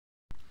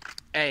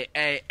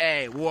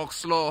Hey, walk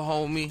slow,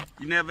 homie.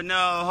 You never know,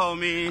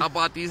 homie.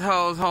 About these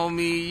hoes,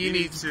 homie. You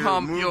need to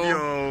pump move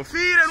your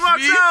feet and walk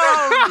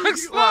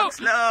slow. Walk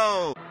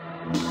slow.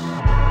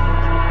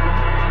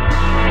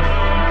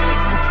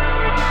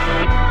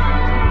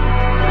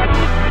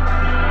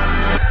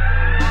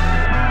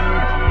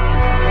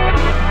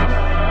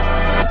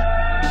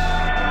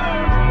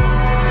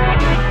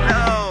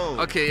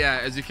 Okay, yeah,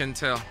 as you can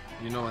tell,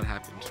 you know what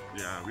happened.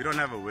 Yeah, we don't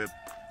have a whip.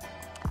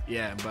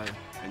 Yeah, but...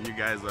 And you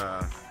guys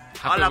are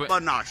all up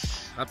on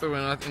us. Happy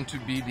we're not into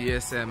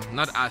BDSM.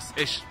 Not us,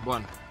 ish,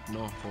 one.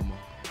 No, homo.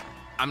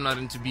 I'm not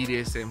into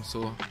BDSM,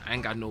 so I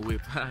ain't got no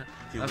whip.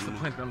 That's the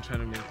point I'm trying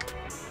to make.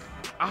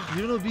 Ah,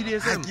 you don't know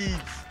BDSM?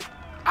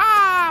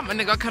 Ah, my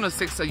nigga, what kind of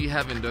sex are you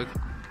having, dog?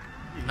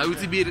 How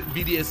would it be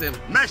BDSM?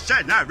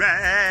 Missionary!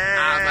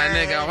 Ah, my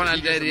nigga, I wanna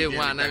let it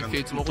one. I'm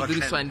fit to do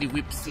this one, the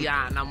whips,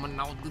 yeah, and I'm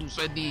now do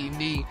so the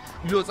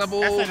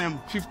SNM.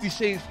 50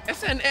 Shades.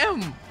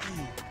 SNM!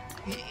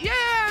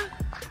 Yeah!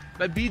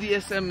 But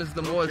BDSM is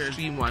the more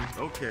extreme one.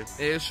 Okay.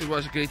 You should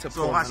watch Greater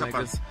Porn, I got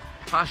the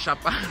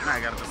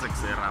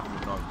sex rap,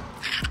 dog.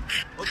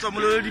 What's up,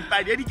 little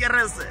party?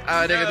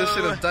 Ah, nigga, this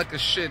shit is dark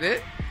as shit, eh?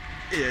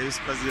 Yeah, it's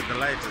because the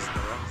light is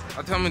there.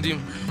 I'll tell you,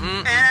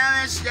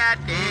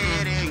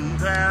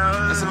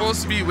 it's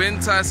supposed to be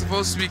winter, it's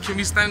supposed to be, can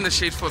we stand in the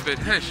shade for a bit?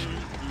 Hush.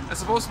 It's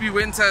supposed to be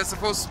winter, it's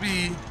supposed to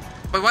be,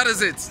 but what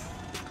is it?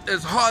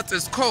 It's hot,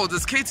 it's cold,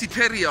 it's Katy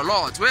Perry a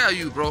lot. Where are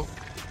you, bro?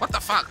 What the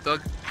fuck,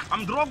 dog?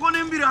 I'm dragging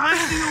him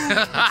behind you.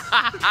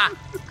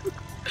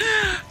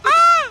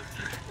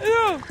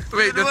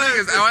 Wait, the thing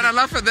is, I want to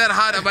laugh at that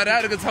hard, but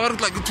I don't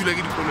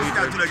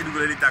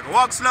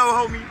walk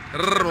slow, homie.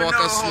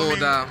 Walk slow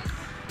down.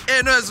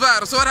 Hey, no, it's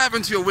bad. So what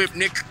happened to your whip,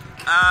 Nick?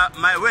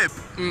 My whip.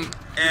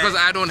 Because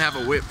I don't have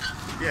a whip.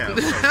 Yeah,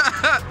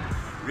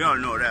 we all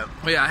know that.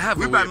 Oh, yeah, I have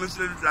a whip. But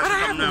I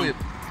have a whip.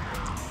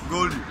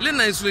 Goldie.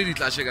 Lena is really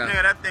clutch again.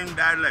 Nigga, that thing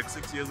died like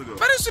 6 years ago.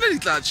 But it's really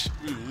clutch.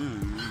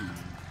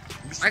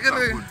 I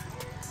got it.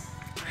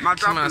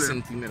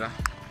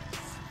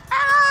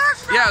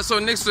 Yeah, so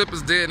Nick's whip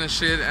is dead and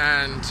shit,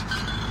 and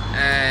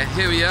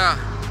here we are.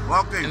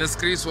 Walking. In the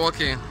streets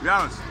walking.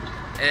 Yes.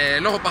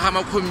 Lo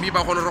pagama khombi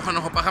ba go lo rogana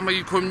go pagama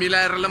di khombi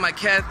la re le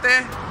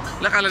makete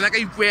le ga lena ka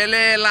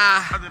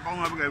ipuelela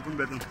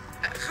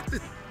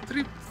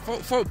 3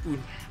 4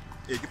 poon.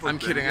 I'm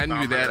kidding, I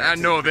knew that. I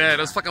know that.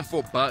 It's fucking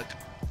 $4.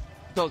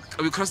 Dog,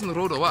 are we crossing the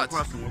road or what?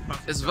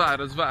 It's var.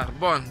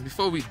 Bon,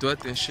 before we do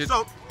it and shit.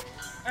 So,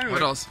 anyway,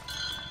 what else?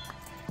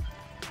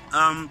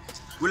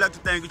 We'd like to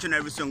thank each and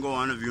every single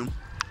one of you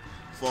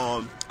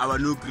for our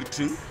new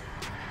greeting.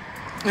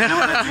 Oh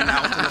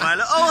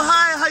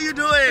hi, how you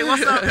doing?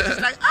 What's up? It's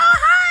like, oh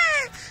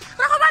hi,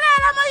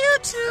 I'm on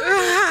YouTube.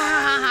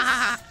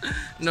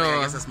 No,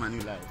 I guess that's my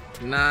new life.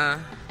 Nah,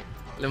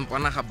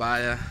 lempana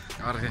gabaya,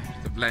 or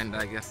the blind,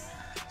 I guess.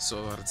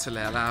 So it's a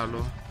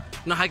little.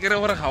 No, I get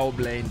over how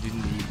blind you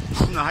need.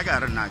 No, I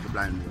got a nag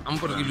blind. I'm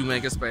going to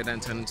make a spider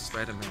and turn into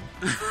Spider-Man.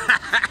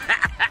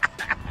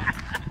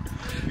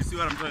 You see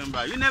what I'm talking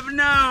about? You never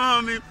know,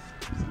 homie.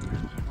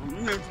 You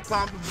need to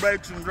pump the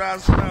brakes and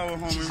drive slow,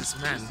 homie. Jesus,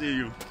 man. See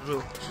you.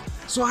 Bro.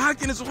 So how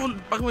can it's all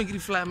back when you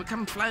fly?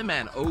 Come fly,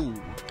 man. Oh,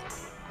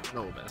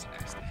 no, that's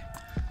nasty.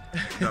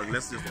 Dog,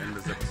 let's just end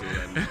this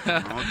episode.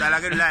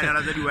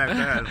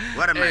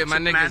 What a hey, my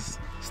niggas, man.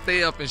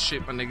 stay up and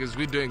shit, my niggas.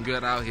 We're doing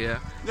good out here.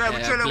 Yeah,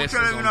 we're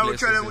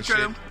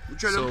chilling.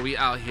 So we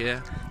out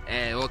here,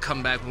 and we'll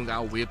come back when we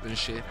got whip and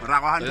shit.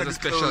 There's a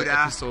special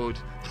episode.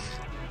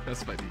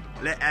 That's funny.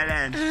 Le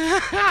Ellen.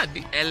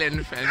 The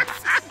Ellen fans.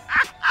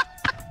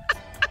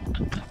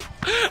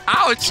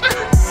 Ouch!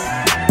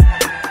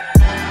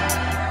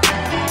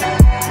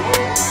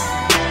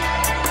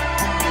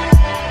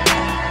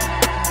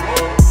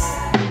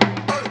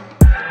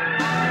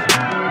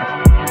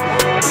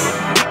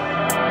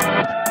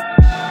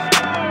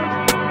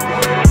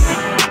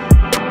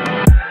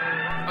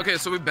 Okay,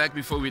 so we're back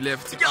before we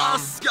left.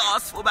 Yes,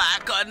 we're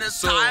back on this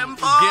so time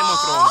for Game of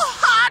Thrones.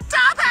 Hot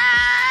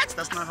Topics.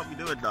 That's not how we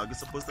do it, dog. It's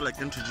supposed to like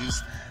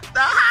introduce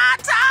the Hot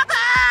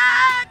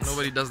Topics.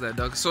 Nobody does that,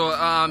 dog. So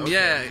okay.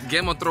 Yeah,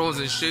 Game of Thrones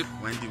and shit.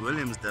 Wendy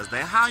Williams does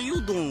that. How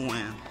you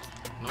doing?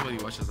 Nobody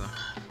watches that.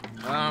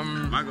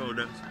 My go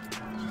does.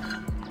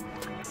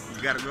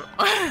 You gotta go.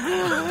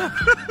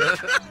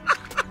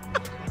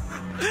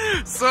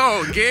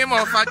 So Game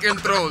of fucking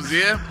Thrones,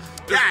 yeah.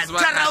 Yeah,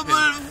 terrible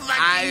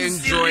I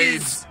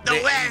enjoyed series. the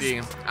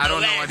ending. I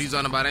don't know what he's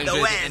on about. I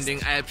enjoyed the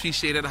ending. I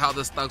appreciated how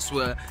the Starks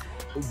were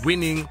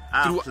winning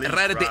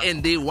right at the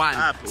end. They won.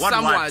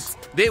 Somewhat.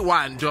 They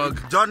won,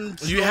 dog. Jon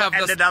Snow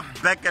ended up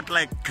back at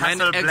like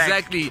Castle Black.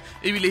 Exactly.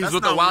 Even he's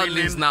with the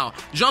Wildlings now.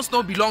 Jon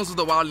Snow belongs to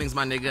the Wildlings,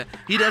 my nigga.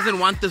 He doesn't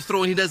want the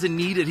throne. He doesn't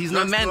need it. He's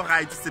no man.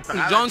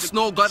 Jon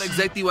Snow got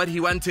exactly what he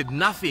wanted.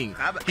 Nothing.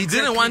 He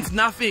didn't want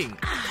nothing.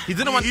 He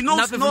didn't want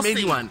nothing from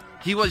anyone.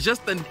 He was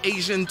just an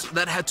agent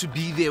that had to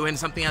be there when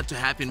something had to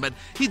happen, but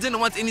he didn't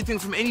want anything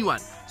from anyone.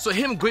 So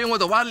him going with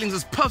the Wildlings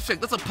is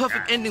perfect. That's a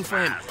perfect ending for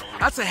him.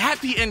 That's a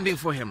happy ending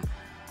for him.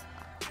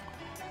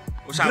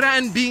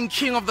 Bran being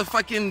king of the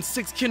fucking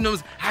 6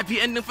 kingdoms, happy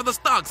ending for the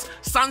Starks.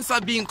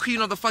 Sansa being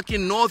queen of the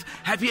fucking north,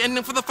 happy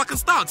ending for the fucking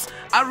Starks.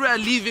 Arya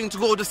leaving to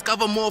go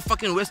discover more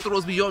fucking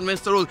Westeros beyond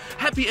Westeros,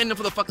 happy ending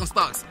for the fucking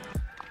Starks.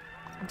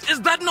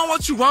 Is that not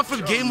what you want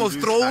from Game of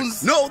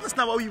Thrones? No, that's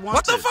not what we want.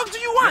 What the fuck do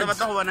you want?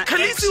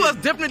 Khaleesi was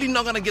definitely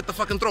not gonna get the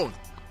fucking throne.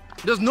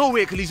 There's no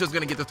way Khaleesi was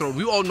gonna get the throne.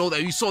 We all know that.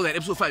 We saw that.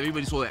 Episode 5,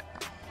 everybody saw that.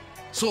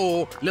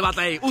 So,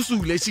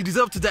 she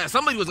deserved to die.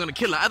 Somebody was gonna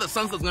kill her. Either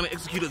Sansa was gonna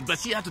execute her, but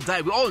she had to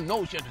die. We all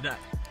know she had to die.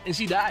 And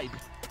she died.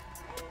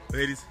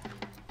 Ladies.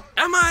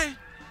 Am I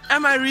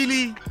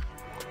really?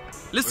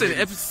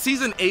 Listen,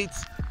 season 8,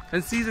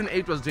 when season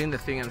 8 was doing the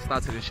thing and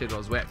started and shit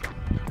was whack.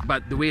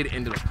 But the way it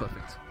ended was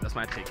perfect. That's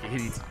my take.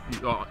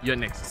 You're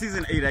next.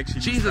 Season 8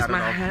 actually started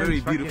off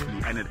very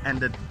beautifully and it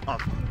ended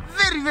off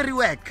very, very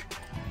whack.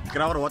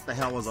 What the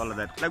hell was all of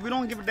that? Like, we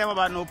don't give a damn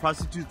about no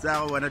prostitutes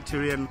or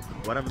Tyrion,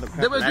 whatever the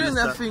crap. They were doing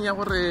that thing,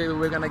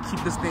 we're gonna keep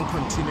this thing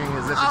continuing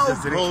as if it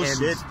just didn't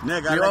bullshit, end.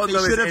 Nigga. Like,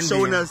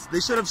 they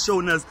should have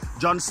shown us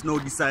Jon Snow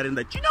deciding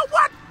that, you know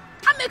what?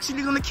 I'm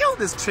actually gonna kill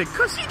this trick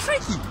because she's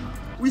tricky.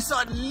 We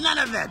saw none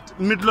of that.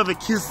 Middle of a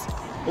kiss.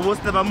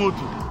 Almost never moved.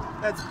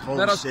 That's bullshit,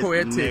 that was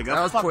poetic. Nigga.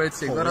 That was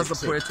poetic. That was a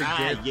poetic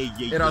death.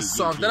 It was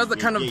soft. That was the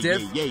kind of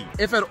death.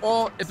 If at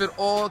all,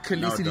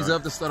 Khaleesi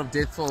deserved the sort of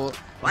death for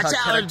watch her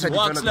out, character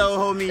walk slow,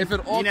 homie. If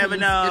at all, you never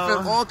know. If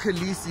at all,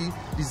 Khaleesi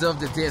deserved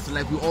the death.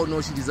 Like we all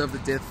know, she deserved the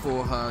death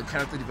for her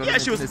character development. Yeah,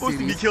 she was supposed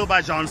to be killed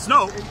by Jon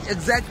Snow.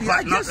 Exactly. But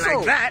I guess not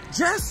like that.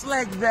 Just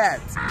like that.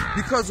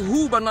 Because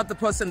who, but not the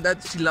person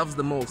that she loves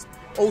the most.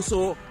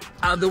 Also,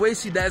 the way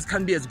she dies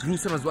can't be as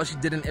gruesome as what she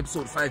did in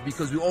episode 5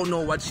 because we all know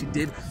what she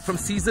did from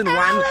season 1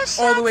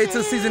 all the way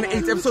to season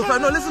 8, episode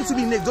 5. No, listen to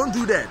me, Nick. Don't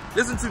do that.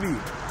 Listen to me.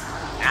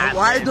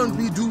 Why don't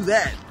we do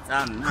that?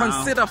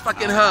 Consider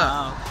fucking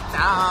her.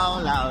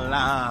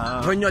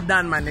 When you're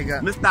done, my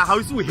nigga. Mr.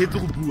 House, we hate to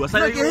boo.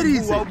 When I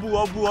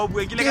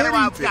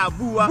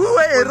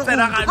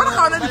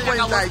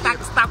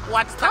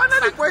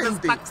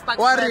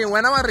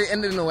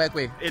ended in a whack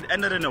way. It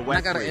ended in a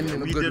whack way.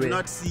 We did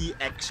not see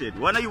action.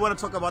 When you want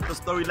to talk about the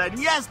storyline?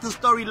 Yes, the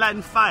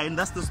storyline, fine.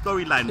 That's the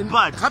storyline.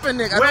 But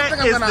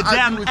where is the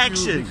damn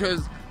action?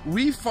 Because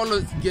we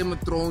followed Game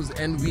of Thrones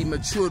and we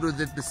matured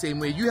with it the same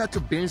way. You had to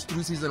binge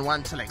through season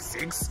 1 to like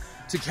 6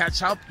 to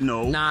catch up.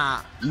 No.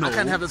 Nah. No. I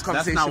can't have this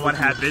conversation. That's not what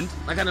happened.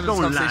 I can't have this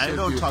conversation.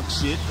 Don't talk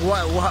shit.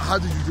 How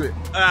did you do it?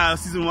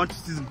 Season 1 to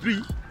season 3.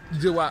 You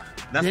did what?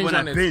 That's when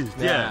I binged.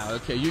 Yeah.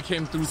 Okay. You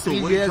came through 3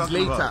 years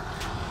later.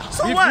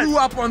 So we grew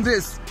up on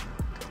this.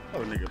 Oh,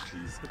 nigga,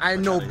 please. I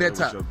know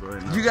better.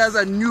 You guys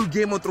are new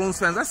Game of Thrones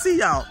fans. I see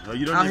y'all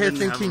out here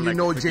thinking you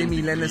know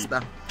Jamie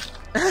Lannister.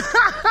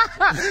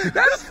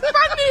 That's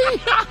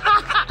funny.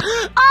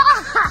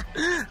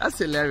 That's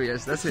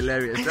hilarious. That's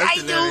hilarious.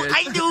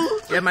 I do.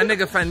 Yeah, my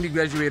nigga finally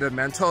graduated,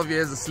 man. 12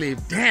 years a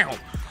slave. Damn.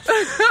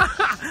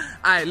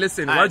 Alright,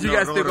 listen. What do you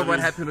guys think of what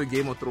happened with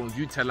Game of Thrones?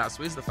 You tell us.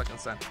 Where's the fucking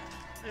sun?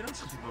 Hey, don't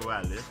tell people where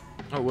I live.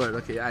 Oh, word.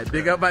 Okay. Alright.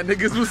 Big up my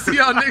niggas. We'll see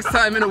y'all next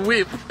time in a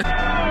whip.